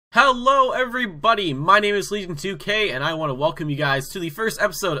Hello everybody, my name is Legion2K and I want to welcome you guys to the first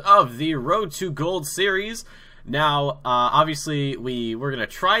episode of the Road to Gold series. Now, obviously we were going to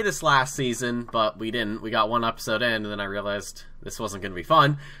try this last season, but we didn't. We got one episode in and then I realized this wasn't going to be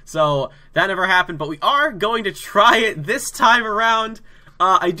fun. So that never happened, but we are going to try it this time around.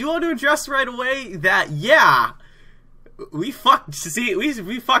 I do want to address right away that, yeah, we fucked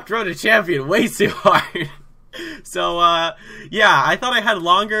Road to Champion way too hard. So, yeah, I thought I had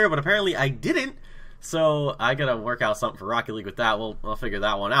longer, but apparently I didn't. So, I gotta work out something for Rocket League with that. I'll figure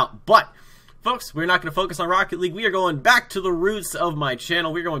that one out. But, folks, we're not gonna focus on Rocket League. We are going back to the roots of my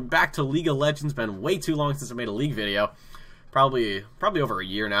channel. We're going back to League of Legends. Been way too long since I made a League video. Probably over a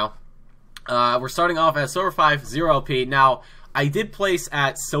year now. We're starting off at Silver 5 0LP. Now, I did place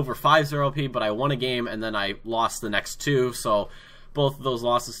at Silver 5 0LP, but I won a game and then I lost the next two, so both of those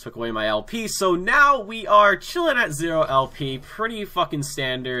losses took away my LP, so now we are chilling at 0 LP, pretty fucking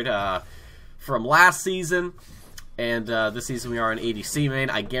standard from last season, and this season we are an ADC main.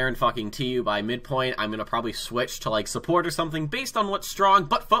 I guarantee you by midpoint I'm going to probably switch to like support or something based on what's strong,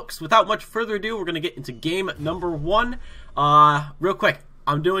 but folks, without much further ado, we're going to get into game number 1. Real quick,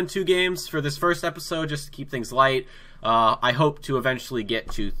 I'm doing 2 games for this first episode just to keep things light. I hope to eventually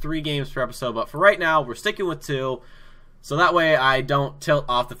get to 3 games per episode, but for right now, we're sticking with 2. So that way I don't tilt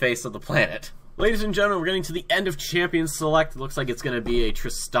off the face of the planet. Ladies and gentlemen, we're getting to the end of Champions Select. It looks like it's going to be a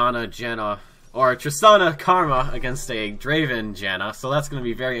Tristana Janna, or a Tristana Karma against a Draven Janna. So that's going to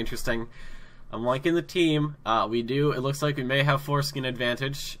be very interesting. I'm liking the team. It looks like we may have foreskin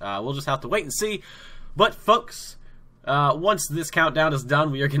advantage. We'll just have to wait and see. But folks, once this countdown is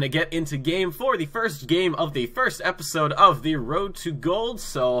done, we are going to get into game 4, the first game of the first episode of the Road to Gold.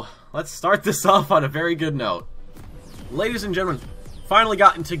 So let's start this off on a very good note. Ladies and gentlemen, finally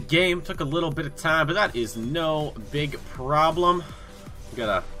got into game. Took a little bit of time, but that is no big problem.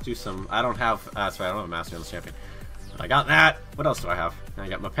 Gotta do some. I don't have. Sorry, I don't have a Mastery on this champion. I got that. What else do I have? I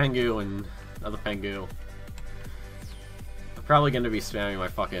got my Pengu and another Pengu. I'm probably gonna be spamming my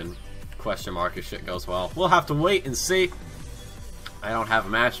fucking question mark if shit goes well. We'll have to wait and see. I don't have a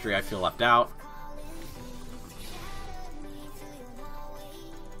Mastery. I feel left out.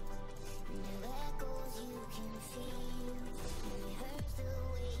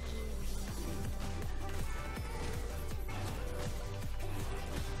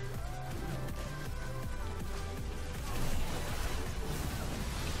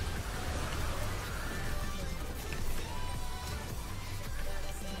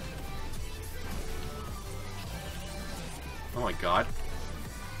 Oh my god.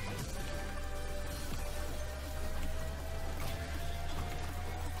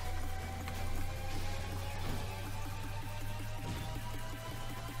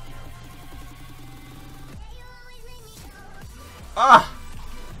 Ah!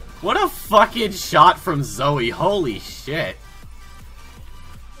 What a fucking shot from Zoe. Holy shit.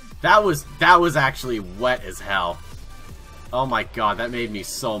 That was actually wet as hell. Oh my god, that made me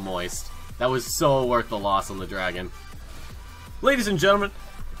so moist. That was so worth the loss on the dragon. Ladies and gentlemen,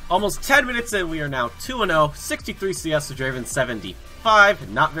 almost 10 minutes in, we are now 2-0, 63 CS to Draven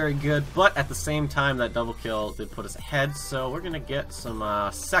 75. Not very good, but at the same time, that double kill did put us ahead, so we're gonna get some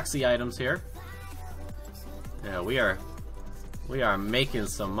sexy items here. Yeah, we are making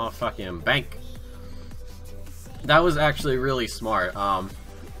some motherfucking bank. That was actually really smart. I'm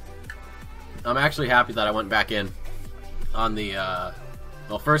actually happy that I went back in on the,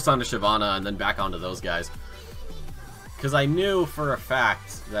 well, first onto Shyvana and then back onto those guys. Because I knew for a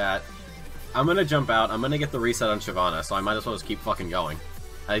fact that I'm going to jump out, I'm going to get the reset on Shyvana, so I might as well just keep fucking going.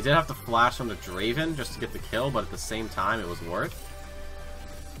 I did have to flash on the Draven just to get the kill, but at the same time it was worth.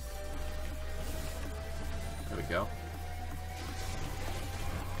 There we go.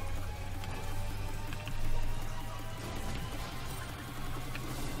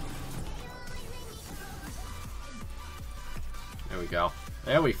 There we go.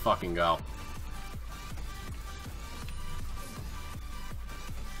 There we fucking go.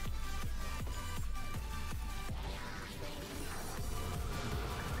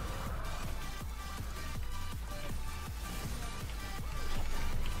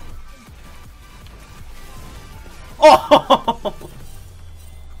 Oh!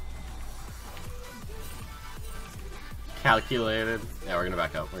 Calculated. Yeah, we're gonna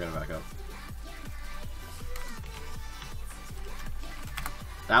back up. We're gonna back up.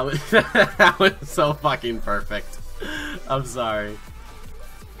 That was that was so fucking perfect. I'm sorry.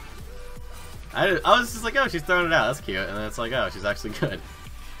 I was just like, oh, she's throwing it out. That's cute. And then it's like, oh, she's actually good.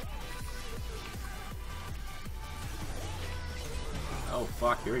 Oh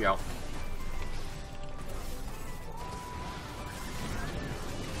fuck, here we go.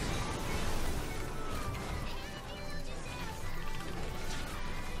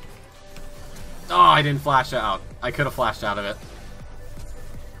 Oh, I didn't flash out. I could have flashed out of it.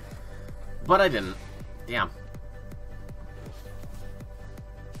 But I didn't. Damn.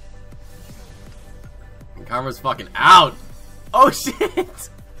 And Karma's fucking out! Oh shit!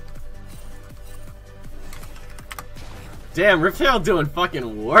 Damn, Riptail doing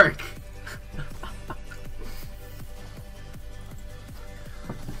fucking work!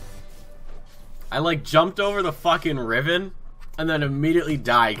 I like jumped over the fucking Riven and then immediately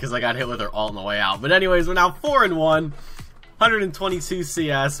died because I got hit with her ult on the way out. But anyways, we're now 4-1, 122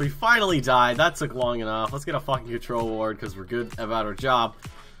 CS. We finally died. That took long enough. Let's get a fucking control ward because we're good about our job.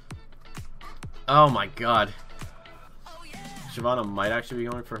 Oh my god. Shyvana might actually be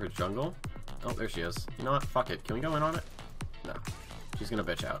going for her jungle. Oh, there she is. You know what? Fuck it. Can we go in on it? No. She's gonna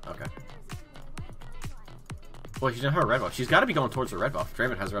bitch out. Okay. Well, she doesn't have a red buff. She's gotta be going towards her red buff.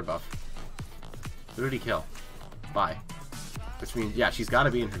 Draven has a red buff. Who did he kill? Bye. Which means, yeah, she's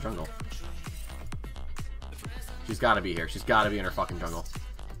gotta be in her jungle. She's gotta be here. She's gotta be in her fucking jungle.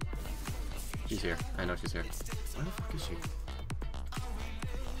 She's here. I know she's here. Where the fuck is she?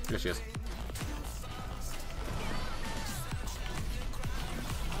 There she is.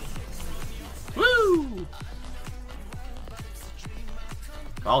 Woo!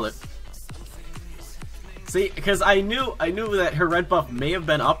 Called it. See, because I knew that her red buff may have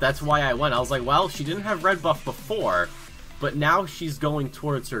been up. That's why I went. I was like, well, she didn't have red buff before, but now she's going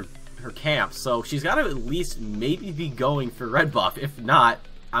towards her camp, so she's got to at least maybe be going for red buff. If not,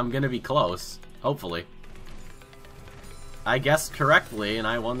 I'm gonna be close. Hopefully. I guessed correctly, and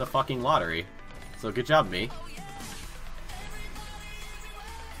I won the fucking lottery. So good job, me.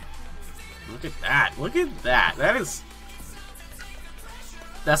 Look at that. Look at that.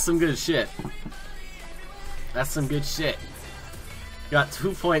 That's some good shit. That's some good shit. Got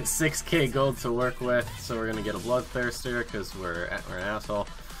 2.6k gold to work with, so we're gonna get a Bloodthirster because we're an asshole.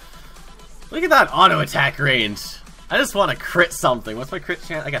 Look at that auto attack range. I just want to crit something. What's my crit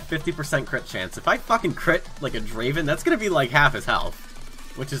chance? I got 50% crit chance. If I fucking crit like a Draven, that's gonna be like half his health,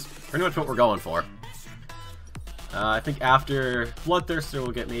 which is pretty much what we're going for. I think after Bloodthirster,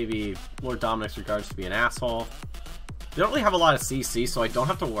 we'll get maybe Lord Dominik's Regards to be an asshole. They don't really have a lot of CC, so I don't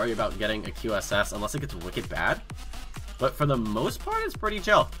have to worry about getting a QSS unless it gets wicked bad. But for the most part, it's pretty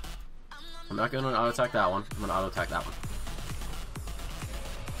chill. I'm not going to auto-attack that one. I'm going to auto-attack that one.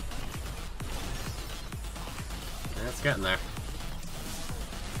 Yeah, it's getting there.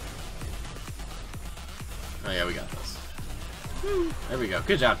 Oh yeah, we got this. There we go.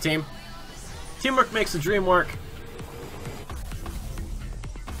 Good job, team. Teamwork makes the dream work.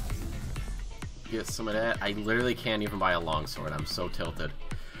 Get some of that. I literally can't even buy a longsword. I'm so tilted.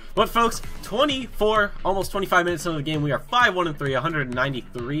 But folks, 24, almost 25 minutes into the game. We are 5-1-3,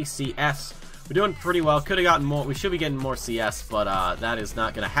 193 CS. We're doing pretty well. Could have gotten more. We should be getting more CS, but that is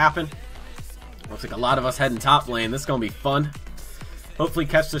not going to happen. Looks like a lot of us heading top lane. This is going to be fun. Hopefully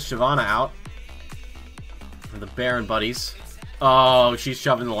catch this Shyvana out. For the Baron buddies. Oh, she's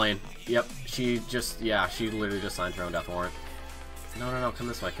shoving the lane. Yep. She literally just signed her own death warrant. No, no, no. Come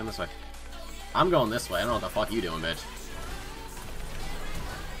this way. Come this way. I'm going this way. I don't know what the fuck you doing, bitch.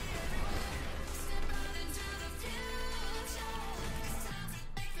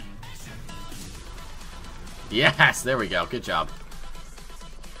 Yes, there we go. Good job.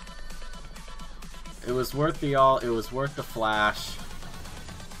 It was worth the it was worth the flash.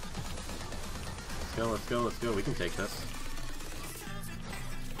 Let's go, let's go, let's go. We can take this.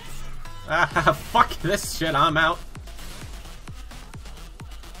 Ah, fuck this shit. I'm out.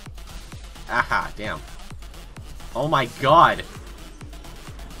 Aha, damn. Oh my god.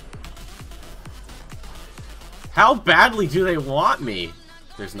 How badly do they want me?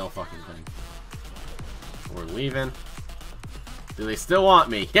 There's no fucking thing. We're leaving. Do they still want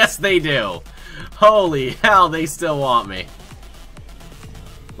me? Yes, they do. Holy hell, they still want me.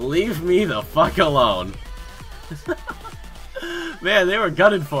 Leave me the fuck alone. Man, they were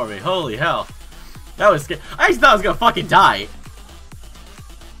gunning for me. Holy hell. That was scary. I just thought I was gonna fucking die.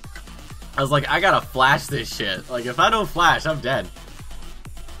 I was like, I gotta flash this shit. Like, if I don't flash, I'm dead.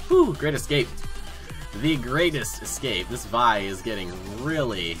 Whew, great escape. The greatest escape. This Vi is getting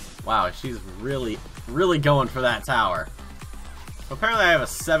really... Wow, she's really, really going for that tower. So apparently I have a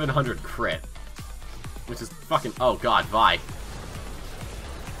 700 crit. Which is fucking... Oh god, Vi.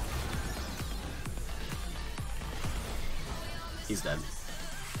 He's dead.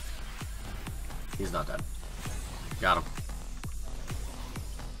 He's not dead. Got him.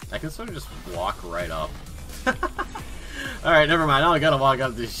 I can sort of just walk right up. Alright, never mind. I don't gotta walk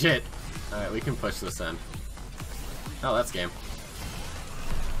up this shit. Alright, we can push this in. Oh, that's game.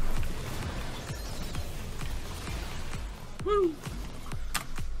 Woo!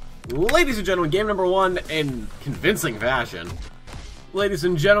 Ladies and gentlemen, game number 1 in convincing fashion. Ladies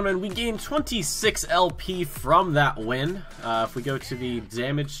and gentlemen, we gained 26 LP from that win. If we go to the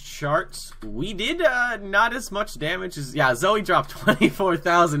damage charts, we did not as much damage as... Yeah, Zoe dropped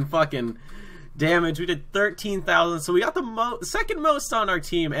 24,000 fucking damage. We did 13,000, so we got the second most on our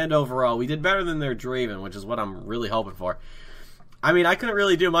team, and overall, we did better than their Draven, which is what I'm really hoping for. I mean, I couldn't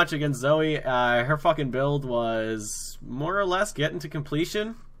really do much against Zoe. Her fucking build was more or less getting to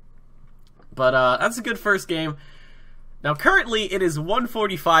completion. But that's a good first game. Now, currently, it is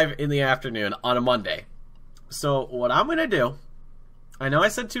 1:45 in the afternoon on a Monday. So, what I'm gonna do, I know I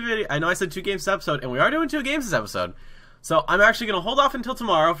said 2 games this episode, and we are doing 2 games this episode. So, I'm actually gonna hold off until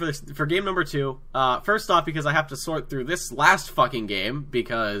tomorrow for game number 2. First off, because I have to sort through this last fucking game,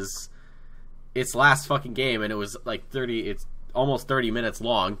 because it's last fucking game, and it was like it's almost 30 minutes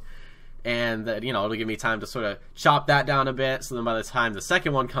long. And that, you know, it'll give me time to sort of chop that down a bit, so then by the time the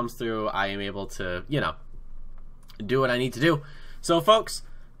second one comes through, I am able to, you know, do what I need to do. So, folks,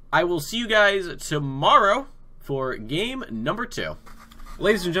 I will see you guys tomorrow for game number 2.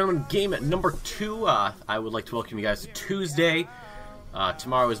 Ladies and gentlemen, game number 2, I would like to welcome you guys to Tuesday.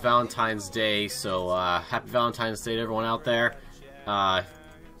 Tomorrow is Valentine's Day, so happy Valentine's Day to everyone out there. I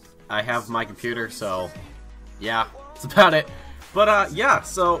have my computer, so yeah, that's about it. But, yeah,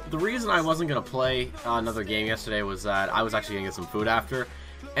 so the reason I wasn't going to play another game yesterday was that I was actually going to get some food after,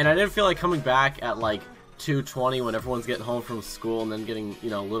 and I didn't feel like coming back at, like, 2:20 when everyone's getting home from school and then getting, you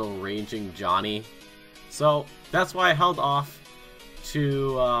know, little raging Johnny. So, that's why I held off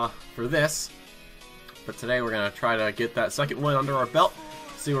to, for this. But today we're going to try to get that second win under our belt,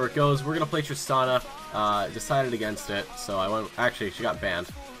 see where it goes. We're going to play Tristana, decided against it, so I went, actually, she got banned.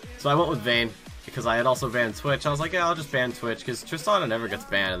 So I went with Vayne, because I had also banned Twitch. I was like, yeah, I'll just ban Twitch, because Tristana never gets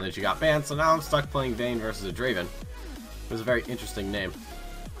banned, and then she got banned, so now I'm stuck playing Vayne versus a Draven. It was a very interesting name.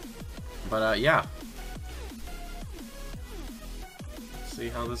 But, yeah. See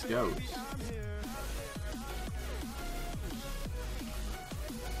how this goes.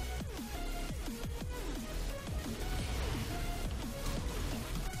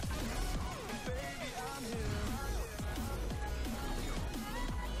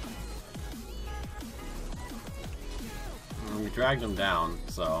 We dragged him down,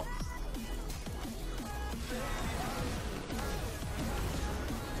 so...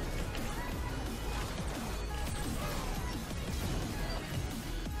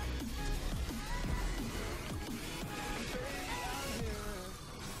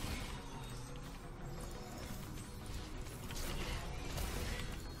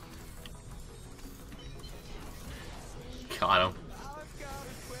 Got him.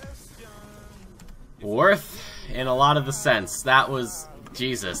 Worth in a lot of the sense. That was...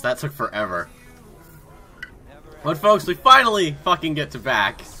 Jesus, that took forever. But folks, we finally fucking get to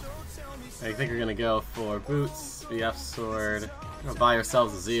back. I think we're gonna go for boots, BF sword. We're gonna buy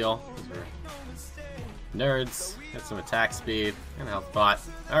ourselves a Zeal. We're nerds. Get some attack speed and health bot.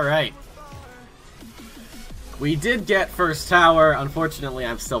 Alright. We did get first tower. Unfortunately,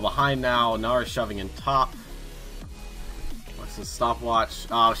 I'm still behind now. Nara's shoving in top. What's this stopwatch?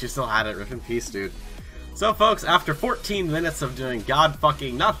 Oh, she still had it. Rip in peace, dude. So, folks, after 14 minutes of doing god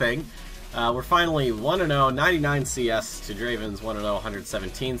fucking nothing, we're finally 1-0, 99 CS to Draven's 1-0,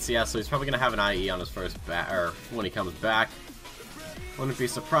 117 CS. So he's probably gonna have an IE on his first or when he comes back. Wouldn't be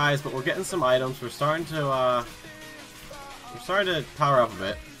surprised, but we're getting some items. We're starting to power up a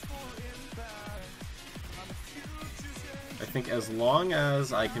bit. I think as long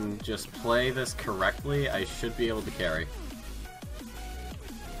as I can just play this correctly, I should be able to carry.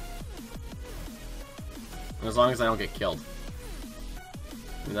 As long as I don't get killed.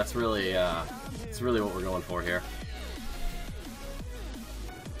 I mean, that's really what we're going for here.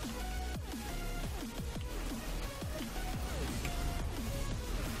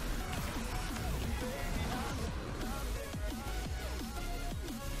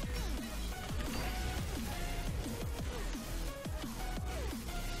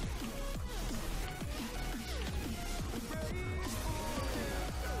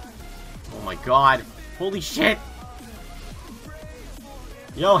 Oh my god. Holy shit!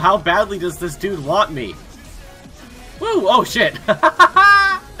 Yo, how badly does this dude want me? Woo! Oh shit!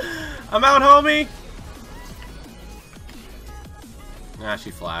 I'm out, homie! Ah, she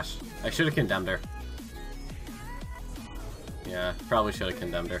flashed. I should have condemned her. Yeah, probably should have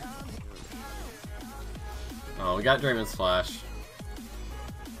condemned her. Oh, we got Draven's flash.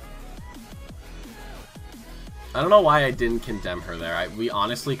 I don't know why I didn't condemn her there. We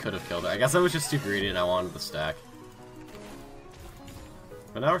honestly could have killed her. I guess I was just too greedy and I wanted the stack.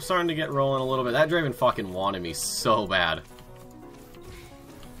 But now we're starting to get rolling a little bit. That Draven fucking wanted me so bad.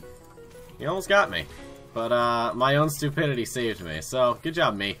 He almost got me. But my own stupidity saved me, so good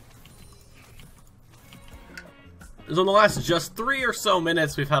job, me. So in the last just 3 or so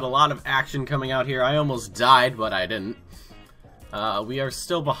minutes, we've had a lot of action coming out here. I almost died, but I didn't. We are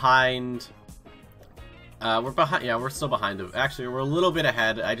still behind. We're behind. Yeah, we're still behind. Actually, we're a little bit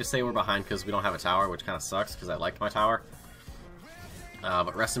ahead. I just say we're behind because we don't have a tower, which kind of sucks because I liked my tower.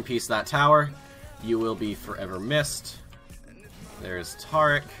 But rest in peace, that tower. You will be forever missed. There's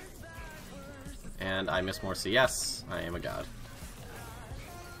Taric. And I miss more CS. I am a god.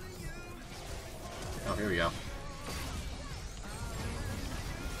 Oh, here we go.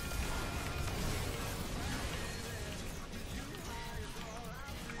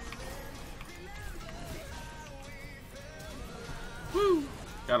 Woo!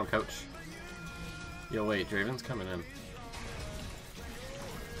 Got him, coach. Yo, wait, Draven's coming in.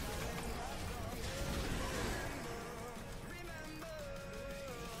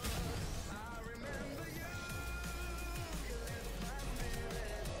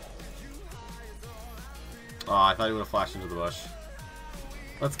 Oh, I thought he would have flashed into the bush.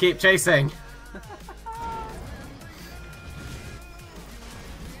 Let's keep chasing!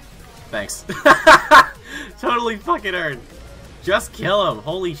 Thanks. Totally fucking earned. Just kill him.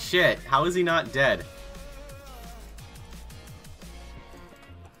 Holy shit. How is he not dead?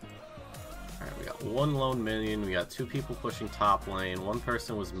 Alright, we got one lone minion. We got 2 people pushing top lane. 1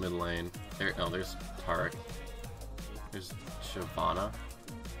 person was mid lane. There, no, there's Taric. There's Shyvana.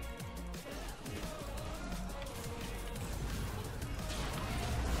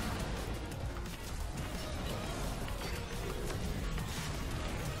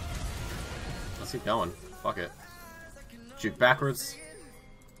 Let's keep going. Fuck it. Juke backwards.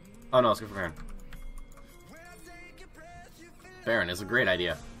 Oh no, let's go for Baron. Baron is a great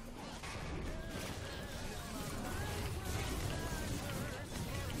idea.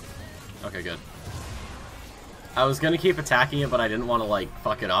 Okay, good. I was gonna keep attacking it, but I didn't want to, like,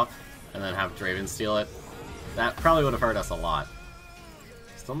 fuck it up and then have Draven steal it. That probably would have hurt us a lot.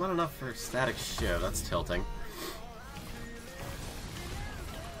 Still not enough for Static Shiv. That's tilting.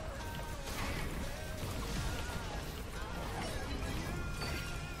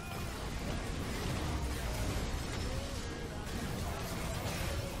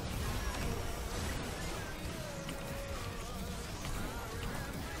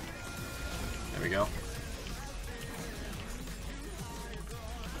 There we go.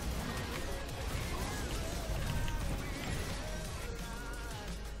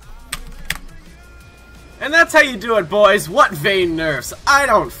 And that's how you do it, boys. What Vayne nerfs? I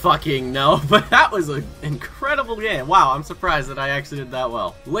don't fucking know, but that was an incredible game. Wow, I'm surprised that I actually did that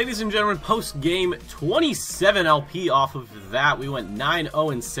well. Ladies and gentlemen, post-game 27 LP off of that. We went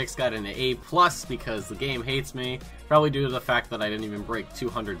 9-0-6, got an A+ because the game hates me. Probably due to the fact that I didn't even break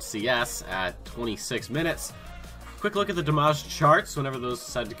 200 CS at 26 minutes. Quick look at the damage charts whenever those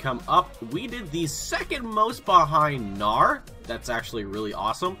decide to come up. We did the second most behind Gnar. That's actually really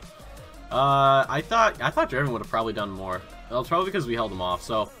awesome. I thought Draven would have probably done more. Well, it's probably because we held him off.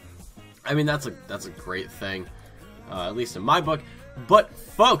 So, I mean, that's a great thing, at least in my book. But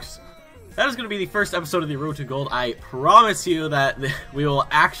folks, that is going to be the first episode of the Road to Gold. I promise you that we will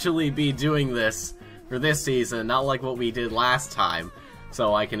actually be doing this for this season, not like what we did last time.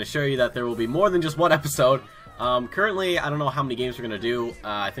 So I can assure you that there will be more than just one episode. Currently, I don't know how many games we're going to do.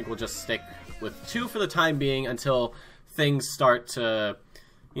 I think we'll just stick with 2 for the time being until things start to,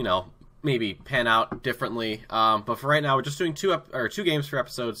 you know, maybe pan out differently. But for right now, we're just doing 2 games per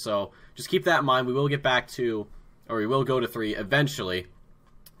episode, so just keep that in mind. We will get back to, or we will go to 3 eventually.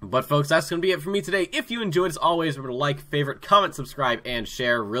 But folks, that's going to be it for me today. If you enjoyed, as always, remember to like, favorite, comment, subscribe, and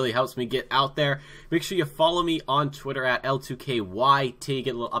share. Really helps me get out there. Make sure you follow me on Twitter at L2KYT.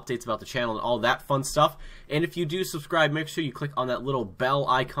 Get little updates about the channel and all that fun stuff. And if you do subscribe, make sure you click on that little bell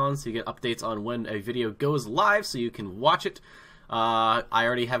icon so you get updates on when a video goes live so you can watch it. I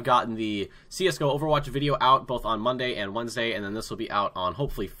already have gotten the CSGO Overwatch video out both on Monday and Wednesday, and then this will be out on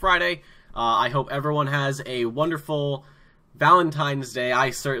hopefully Friday. I hope everyone has a wonderful Valentine's Day. I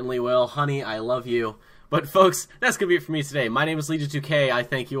certainly will. Honey, I love you. But folks, that's going to be it for me today. My name is Legion2K. I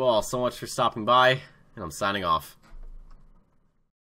thank you all so much for stopping by, and I'm signing off.